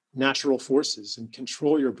control natural forces and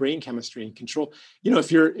control your brain chemistry and control,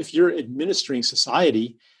 if you're administering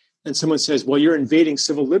society and someone says, well, you're invading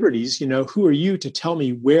civil liberties, who are you to tell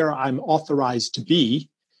me where I'm authorized to be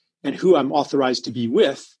and who I'm authorized to be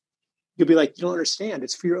with? You'll be like, you don't understand.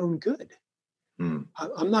 It's for your own good.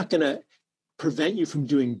 I'm not going to prevent you from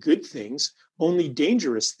doing good things. Only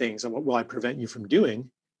dangerous things will I prevent you from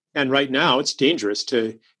doing. And right now it's dangerous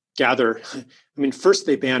to gather. I mean, first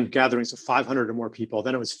they banned gatherings of 500 or more people,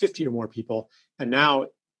 then it was 50 or more people. And now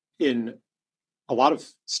in a lot of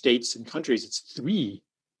states and countries, it's 3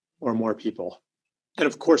 or more people. And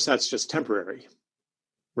of course, that's just temporary,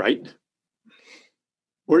 right?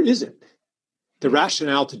 Or is it? The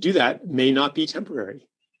rationale to do that may not be temporary.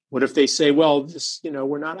 What if they say, well, this,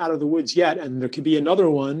 we're not out of the woods yet, and there could be another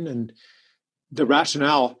one. And the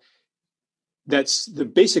rationale, that's the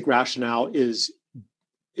basic rationale is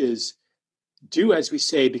do as we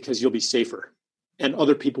say because you'll be safer. and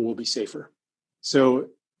other people will be safer. So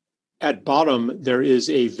at bottom, there is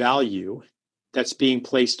a value that's being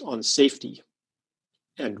placed on safety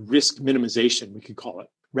and risk minimization, we could call it,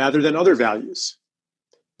 rather than other values.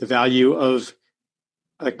 The value of,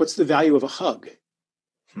 like, what's the value of a hug?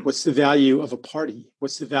 What's the value of a party?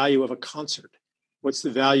 What's the value of a concert? What's the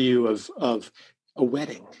value of a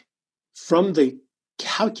wedding? From the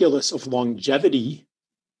calculus of longevity,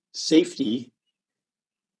 safety,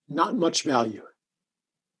 not much value.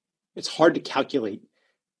 It's hard to calculate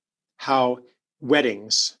how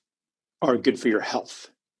weddings are good for your health.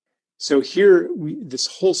 So here, this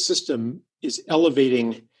whole system is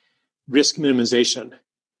elevating risk minimization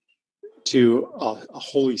to a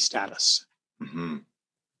holy status. Mm-hmm.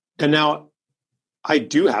 And now, I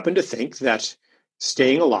do happen to think that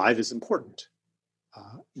staying alive is important.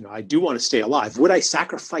 I do want to stay alive. Would I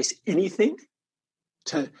sacrifice anything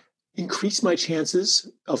to increase my chances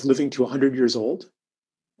of living to 100 years old?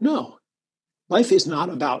 No. Life is not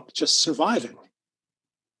about just surviving.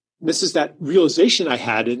 This is that realization I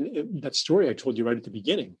had in that story I told you right at the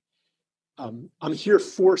beginning. I'm here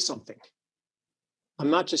for something. I'm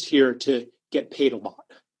not just here to get paid a lot.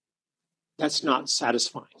 That's not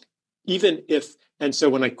satisfying. And so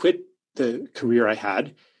when I quit the career I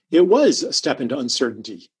had, it was a step into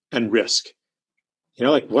uncertainty and risk.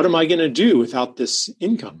 Like, what am I going to do without this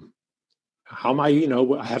income? How am I,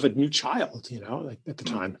 I have a new child, like at the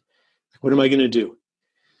time. What am I going to do?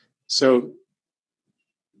 So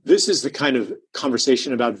this is the kind of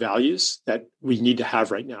conversation about values that we need to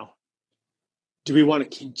have right now. Do we want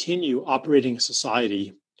to continue operating a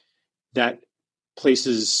society that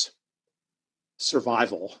places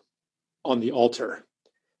survival on the altar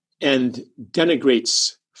and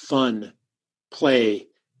denigrates fun, play,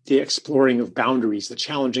 the exploring of boundaries, the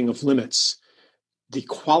challenging of limits, the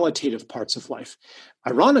qualitative parts of life?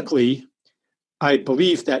 Ironically, I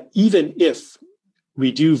believe that even if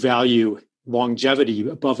we do value longevity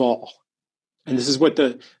above all, and this is what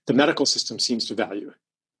the medical system seems to value,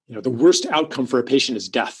 the worst outcome for a patient is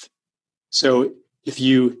death. So if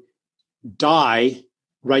you die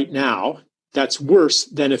right now, that's worse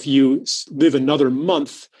than if you live another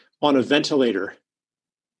month on a ventilator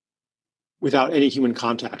without any human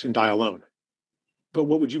contact and die alone. But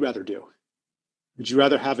what would you rather do? Would you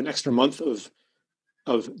rather have an extra month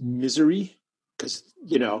of misery? Because,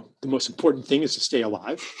 the most important thing is to stay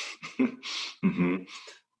alive. Mm-hmm.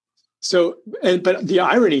 So, but the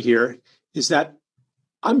irony here is that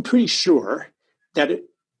I'm pretty sure that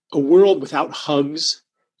a world without hugs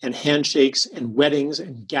and handshakes and weddings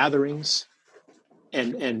and gatherings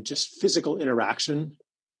and just physical interaction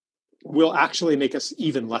will actually make us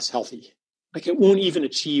even less healthy. Like, it won't even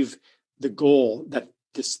achieve the goal that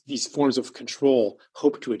these forms of control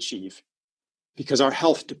hope to achieve, because our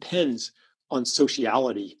health depends on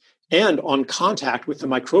sociality and on contact with the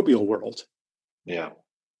microbial world. Yeah.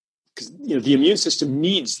 Because the immune system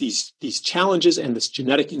needs these challenges and this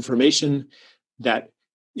genetic information that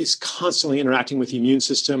is constantly interacting with the immune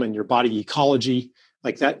system and your body ecology.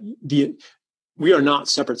 Like that, we are not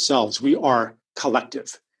separate selves. We are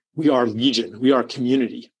collective. We are legion. We are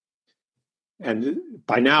community. And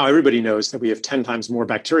by now, everybody knows that we have 10 times more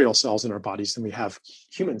bacterial cells in our bodies than we have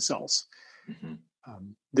human cells. Mm-hmm.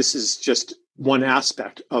 This is just one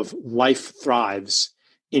aspect of life thrives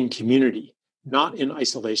in community, not in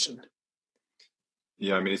isolation.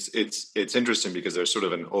 Yeah, I mean, it's interesting because there's sort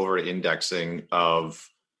of an over-indexing of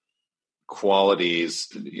qualities,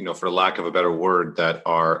 for lack of a better word, that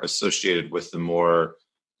are associated with the more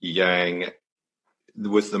yang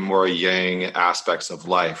aspects of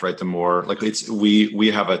life, right? The more like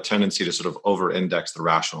we have a tendency to sort of over-index the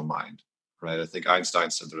rational mind, right? I think Einstein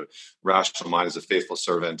said that a rational mind is a faithful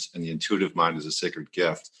servant and the intuitive mind is a sacred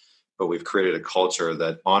gift. But we've created a culture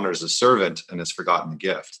that honors the servant and has forgotten the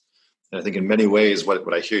gift. And I think in many ways,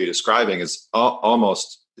 what I hear you describing is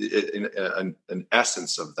almost an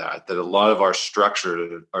essence of that a lot of our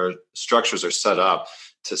structures are set up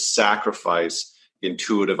to sacrifice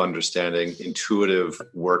intuitive understanding, intuitive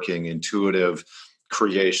working, intuitive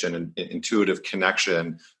creation, and intuitive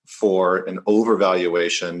connection for an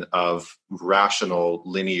overvaluation of rational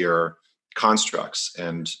linear constructs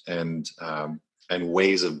and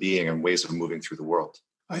ways of being and ways of moving through the world.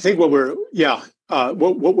 I think what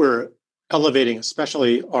we're elevating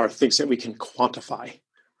especially are things that we can quantify.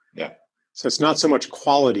 Yeah. So it's not so much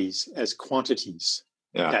qualities as quantities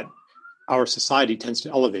that our society tends to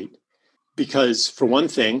elevate. Because for one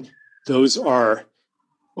thing, those are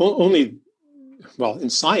only, in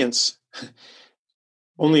science,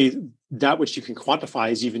 only that which you can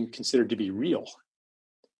quantify is even considered to be real.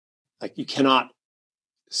 Like, you cannot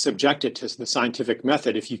subject it to the scientific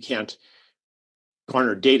method if you can't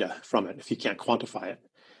garner data from it, if you can't quantify it.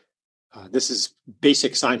 This is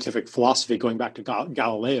basic scientific philosophy going back to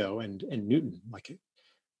Galileo and Newton. Like,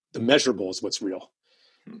 the measurable is what's real.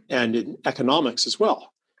 And in economics as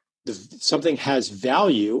well, something has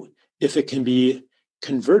value if it can be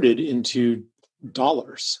converted into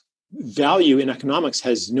dollars. Value in economics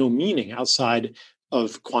has no meaning outside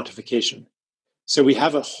of quantification. So we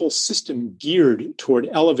have a whole system geared toward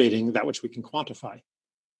elevating that which we can quantify,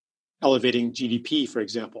 elevating GDP, for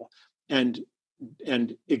example, and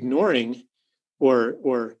ignoring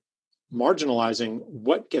or marginalizing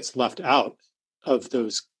what gets left out of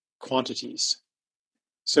those quantities.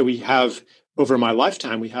 So we have, over my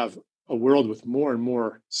lifetime, we have a world with more and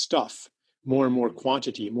more stuff, more and more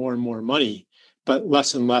quantity, more and more money, but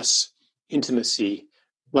less and less intimacy,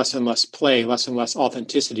 less and less play, less and less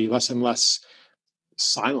authenticity, less and less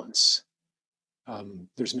silence.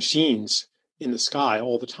 There's machines in the sky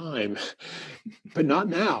all the time, but not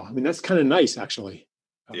now. I mean, that's kind of nice, actually.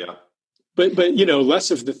 Yeah. But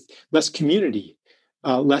less community,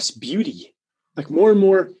 less beauty, like more and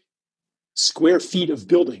more square feet of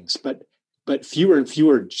buildings, but fewer and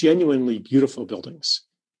fewer genuinely beautiful buildings.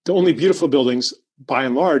 The only beautiful buildings, by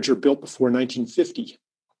and large, are built before 1950.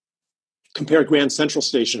 Compare Grand Central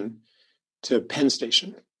Station to Penn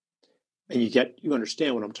Station, and you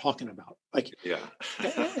understand what I'm talking about. Like, yeah.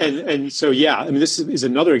 and so, yeah, I mean, this is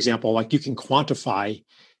another example. Like, you can quantify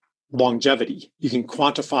longevity. You can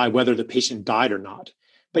quantify whether the patient died or not,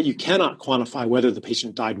 but you cannot quantify whether the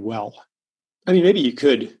patient died well. I mean, maybe you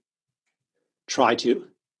could try to,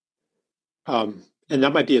 and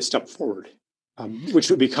that might be a step forward, which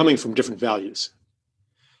would be coming from different values.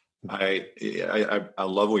 I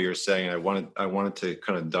love what you're saying. I wanted to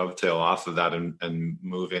kind of dovetail off of that and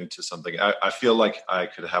move into something. I feel like I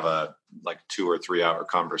could have a 2 or 3 hour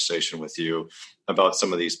conversation with you about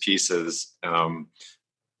some of these pieces.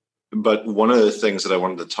 But one of the things that I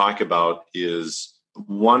wanted to talk about is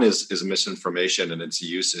misinformation and its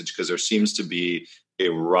usage, because there seems to be a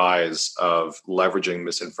rise of leveraging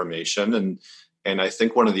misinformation. And I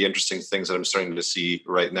think one of the interesting things that I'm starting to see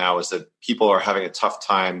right now is that people are having a tough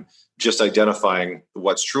time just identifying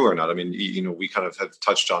what's true or not. I mean, we kind of have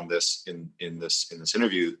touched on this in this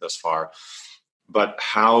interview thus far. But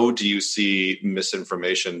how do you see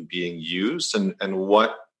misinformation being used, and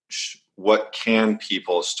what can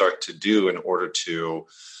people start to do in order to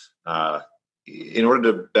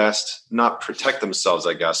best not protect themselves,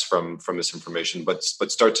 I guess, from misinformation, but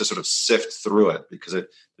start to sort of sift through it, because there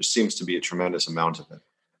seems to be a tremendous amount of it.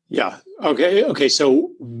 Yeah. Okay.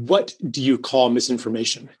 So what do you call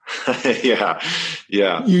misinformation? Yeah.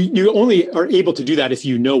 You only are able to do that if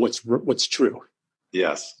you know what's true.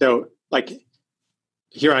 Yes. So, like,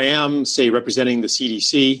 here I am, say, representing the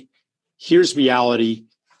CDC. Here's reality.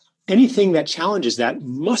 Anything that challenges that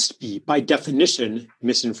must be, by definition,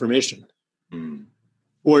 misinformation. Mm.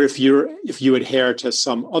 Or if you adhere to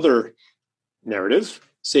some other narrative,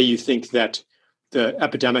 say you think that the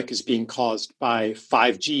epidemic is being caused by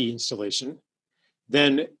 5G installation,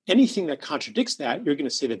 then anything that contradicts that, you're going to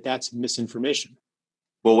say that that's misinformation.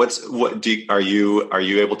 Well, are you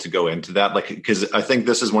able to go into that? Like, because I think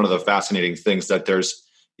this is one of the fascinating things that there's,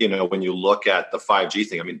 when you look at the 5G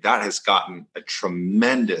thing, I mean, that has gotten a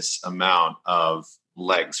tremendous amount of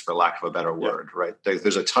legs, for lack of a better word, right?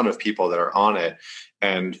 There's a ton of people that are on it.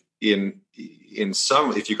 And in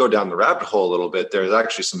some, if you go down the rabbit hole a little bit, there's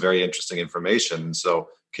actually some very interesting information. So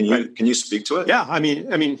can you speak to it? Yeah. I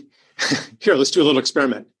mean, here, let's do a little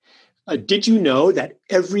experiment. Did you know that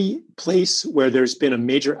every place where there's been a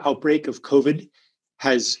major outbreak of COVID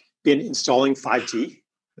has been installing 5G?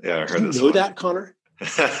 Yeah, I heard this. Did you know that, Connor?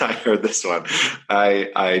 I heard this one.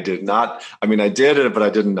 I did not. I mean, I did it, but I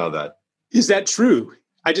didn't know that. Is that true?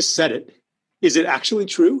 I just said it. Is it actually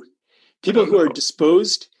true? People who are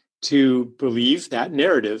disposed to believe that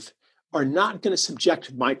narrative are not going to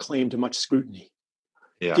subject my claim to much scrutiny.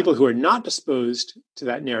 Yeah. People who are not disposed to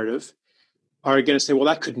that narrative are going to say, well,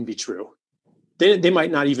 that couldn't be true. They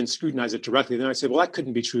might not even scrutinize it directly. They might say, well, that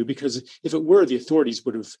couldn't be true, because if it were, the authorities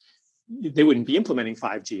they wouldn't be implementing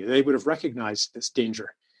 5G. They would have recognized this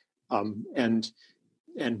danger. And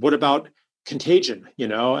what about contagion?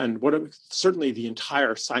 And certainly the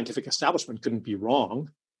entire scientific establishment couldn't be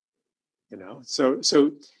wrong.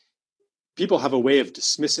 So people have a way of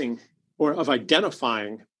dismissing or of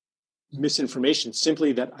identifying misinformation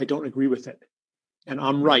simply that I don't agree with it, and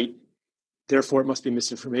I'm right, therefore it must be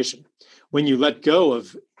misinformation. When you let go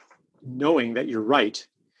of knowing that you're right,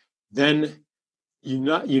 then you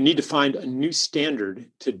need to find a new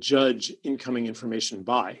standard to judge incoming information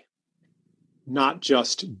by. not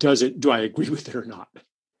just do I agree with it or not?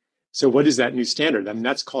 So what is that new standard? I mean,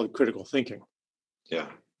 that's called critical thinking. Yeah.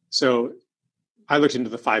 So I looked into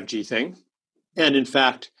the 5G thing. And in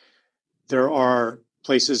fact, there are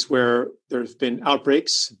places where there's been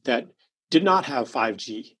outbreaks that did not have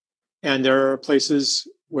 5G. And there are places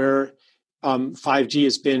where 5G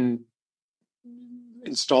has been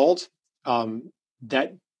installed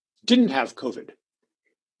that didn't have COVID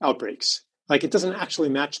outbreaks. Like, it doesn't actually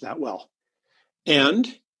match that well. And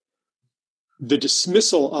the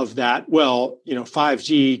dismissal of that,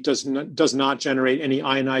 5G does not generate any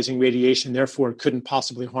ionizing radiation, therefore it couldn't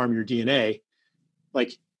possibly harm your DNA.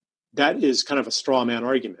 Like, that is kind of a straw man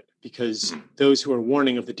argument, because those who are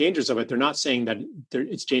warning of the dangers of it, they're not saying that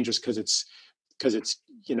it's dangerous because it's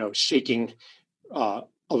shaking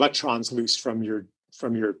electrons loose from your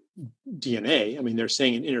DNA. I mean, they're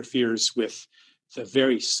saying it interferes with the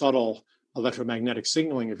very subtle electromagnetic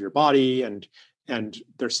signaling of your body, and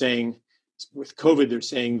they're saying with COVID, they're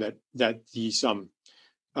saying that these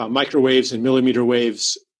microwaves and millimeter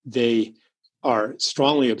waves, they are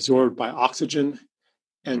strongly absorbed by oxygen.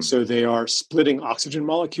 And so they are splitting oxygen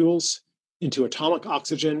molecules into atomic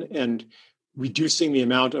oxygen and reducing the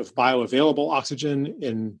amount of bioavailable oxygen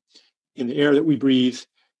in the air that we breathe.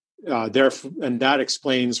 And that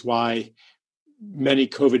explains why many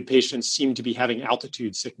COVID patients seem to be having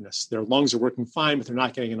altitude sickness. Their lungs are working fine, but they're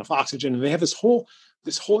not getting enough oxygen. And they have this whole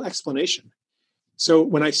explanation. So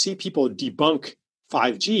when I see people debunk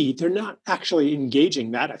 5G, they're not actually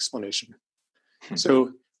engaging that explanation.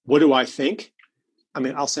 So what do I think? I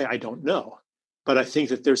mean, I'll say I don't know, but I think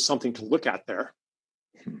that there's something to look at there.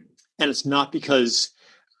 And it's not because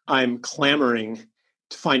I'm clamoring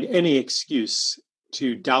to find any excuse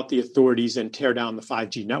to doubt the authorities and tear down the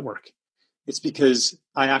 5G network. It's because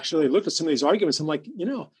I actually looked at some of these arguments. I'm like,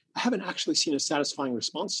 I haven't actually seen a satisfying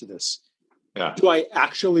response to this. Yeah. Do I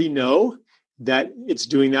actually know that it's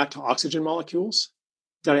doing that to oxygen molecules?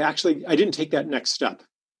 I didn't take that next step.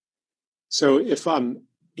 So if I'm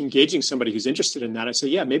engaging somebody who's interested in that, I say,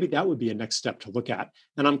 yeah, maybe that would be a next step to look at.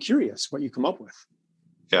 And I'm curious what you come up with.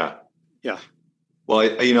 Yeah. Yeah. Well,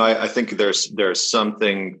 I think there's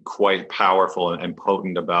something quite powerful and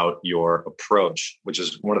potent about your approach, which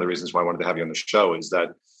is one of the reasons why I wanted to have you on the show, is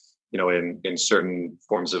that, in certain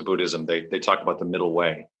forms of Buddhism, they talk about the middle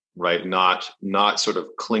way, right? Not sort of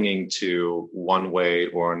clinging to one way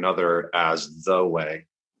or another as the way,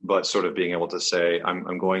 but sort of being able to say,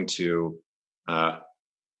 I'm going to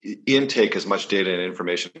intake as much data and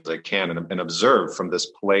information as I can and observe from this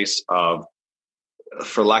place of,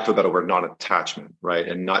 for lack of a better word, non-attachment, right?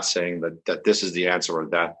 And not saying that this is the answer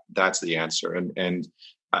or that's the answer. And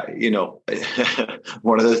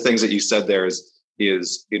one of the things that you said there is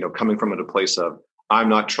coming from a place of, I'm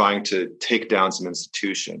not trying to take down some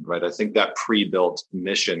institution, right? I think that pre-built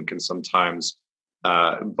mission can sometimes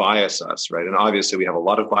bias us, right? And obviously we have a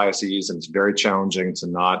lot of biases, and it's very challenging to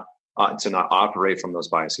not operate from those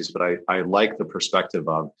biases. But I like the perspective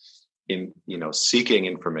of, seeking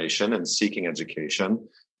information and seeking education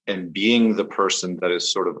and being the person that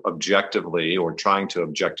is sort of objectively or trying to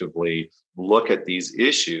objectively look at these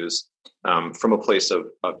issues from a place of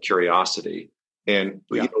curiosity. And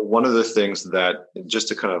one of the things that, just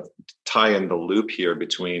to kind of tie in the loop here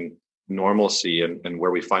between normalcy and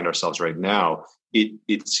where we find ourselves right now,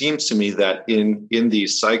 it seems to me that in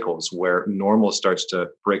these cycles where normal starts to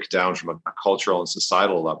break down from a cultural and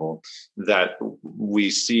societal level, that we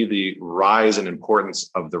see the rise in importance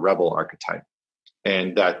of the rebel archetype,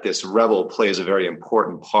 and that this rebel plays a very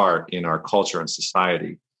important part in our culture and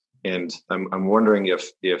society. And I'm wondering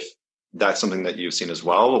if that's something that you've seen as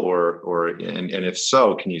well, and if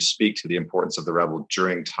so, can you speak to the importance of the rebel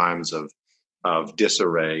during times of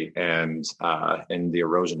disarray and the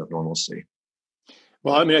erosion of normalcy?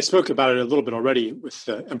 Well, I mean, I spoke about it a little bit already with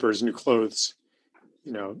the Emperor's New Clothes,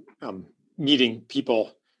 meeting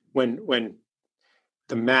people when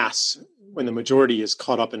the majority is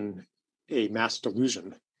caught up in a mass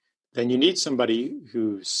delusion, then you need somebody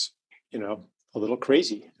who's, a little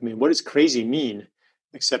crazy. I mean, what does crazy mean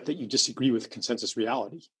except that you disagree with consensus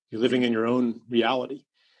reality? You're living in your own reality.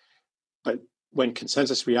 But when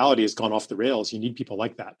consensus reality has gone off the rails, you need people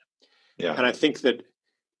like that. Yeah. And I think that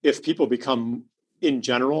if people become, in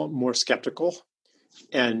general, more skeptical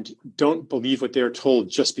and don't believe what they're told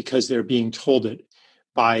just because they're being told it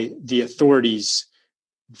by the authorities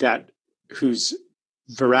whose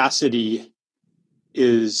veracity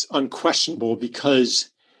is unquestionable because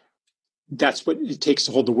that's what it takes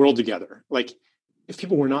to hold the world together. Like, if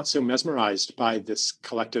people were not so mesmerized by this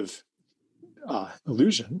collective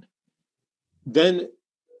illusion, then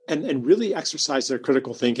and really exercise their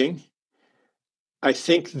critical thinking I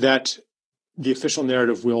think that the official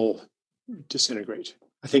narrative will disintegrate.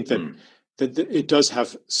 I think that it does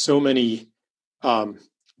have so many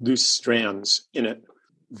loose strands in it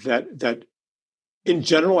that in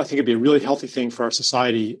general, I think it'd be a really healthy thing for our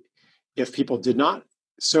society if people did not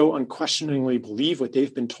so unquestioningly believe what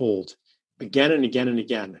they've been told again and again and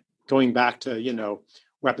again, going back to,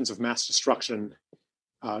 weapons of mass destruction,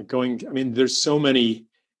 there's so many,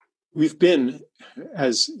 we've been,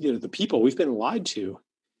 as the people, we've been lied to.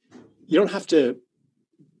 You don't have to,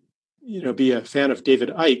 be a fan of David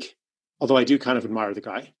Icke, although I do kind of admire the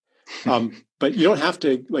guy. But you don't have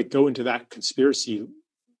to go into that conspiracy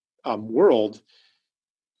world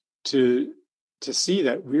to see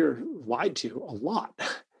that we're lied to a lot.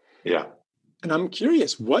 Yeah. And I'm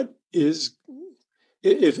curious, what is,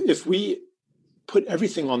 if we put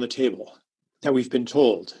everything on the table that we've been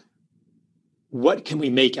told, what can we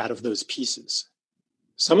make out of those pieces?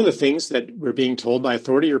 Some of the things that we're being told by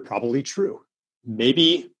authority are probably true.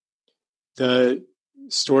 Maybe the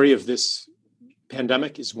story of this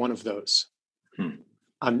pandemic is one of those.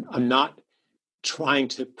 I'm not trying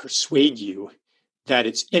to persuade you that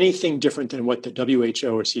it's anything different than what the WHO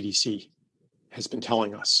or CDC has been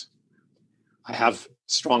telling us. I have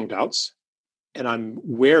strong doubts, and I'm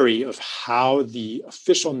wary of how the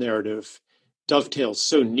official narrative dovetails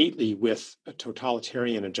so neatly with a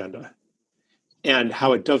totalitarian agenda, and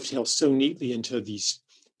how it dovetails so neatly into these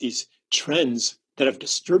trends that have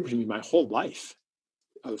disturbed me my whole life,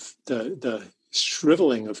 of the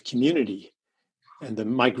shriveling of community and the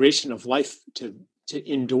migration of life to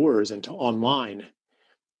indoors and to online,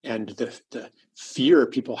 and the fear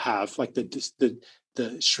people have, like the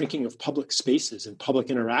shrinking of public spaces and public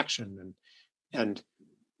interaction, and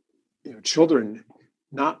children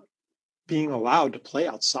not being allowed to play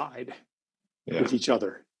outside with each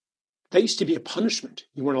other. That used to be a punishment.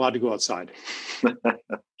 You weren't allowed to go outside.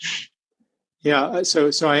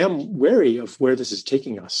 So I am wary of where this is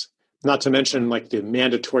taking us. Not to mention the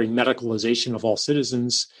mandatory medicalization of all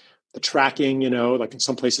citizens, the tracking, in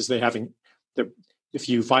some places if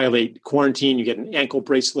you violate quarantine, you get an ankle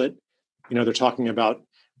bracelet. They're talking about,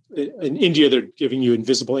 in India, they're giving you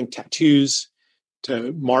invisible ink tattoos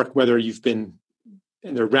to mark whether you've been,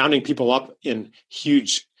 and they're rounding people up in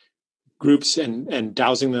huge groups and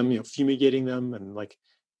dousing them, fumigating them, and like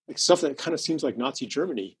stuff that kind of seems like Nazi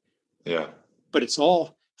Germany. Yeah. But it's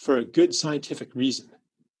all for a good scientific reason.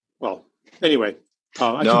 Well, anyway,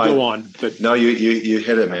 I could go on, but no, you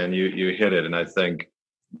hit it, man. You hit it, and I think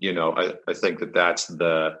I think that's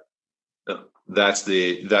the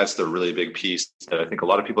really big piece that I think a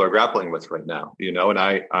lot of people are grappling with right now. And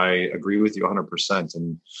I agree with you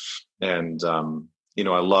 100%. And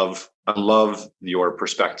I love your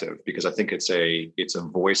perspective, because I think it's a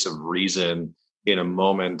voice of reason in a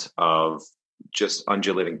moment of just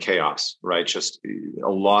undulating chaos, right? Just a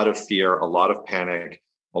lot of fear, a lot of panic,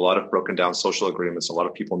 a lot of broken down social agreements, a lot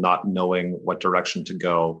of people not knowing what direction to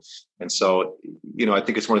go. And so, I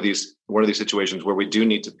think it's one of these situations where we do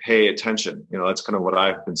need to pay attention. That's kind of what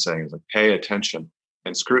I've been saying, is pay attention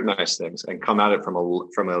and scrutinize things and come at it from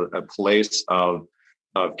a place of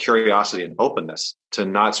curiosity and openness, to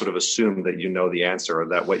not sort of assume that the answer, or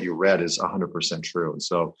that what you read is 100% true. And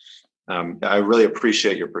so I really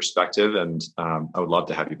appreciate your perspective, and I would love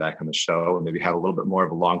to have you back on the show and maybe have a little bit more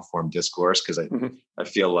of a long form discourse, because I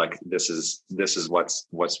feel like this is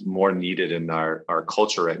what's more needed in our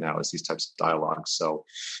culture right now, is these types of dialogues. So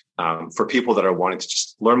for people that are wanting to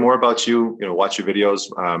just learn more about you, watch your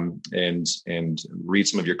videos and read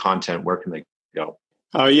some of your content, where can they go?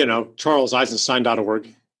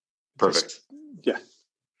 CharlesEisenstein.org. Perfect. Yeah.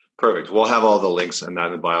 Perfect. We'll have all the links and that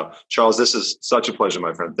in the bio. Charles, this is such a pleasure,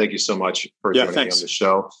 my friend. Thank you so much for joining me on the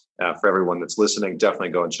show. For everyone that's listening, definitely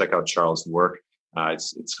go and check out Charles' work.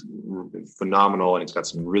 It's phenomenal, and he's got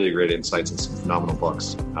some really great insights and some phenomenal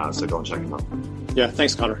books. So go and check him out. Yeah.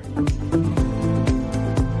 Thanks, Connor.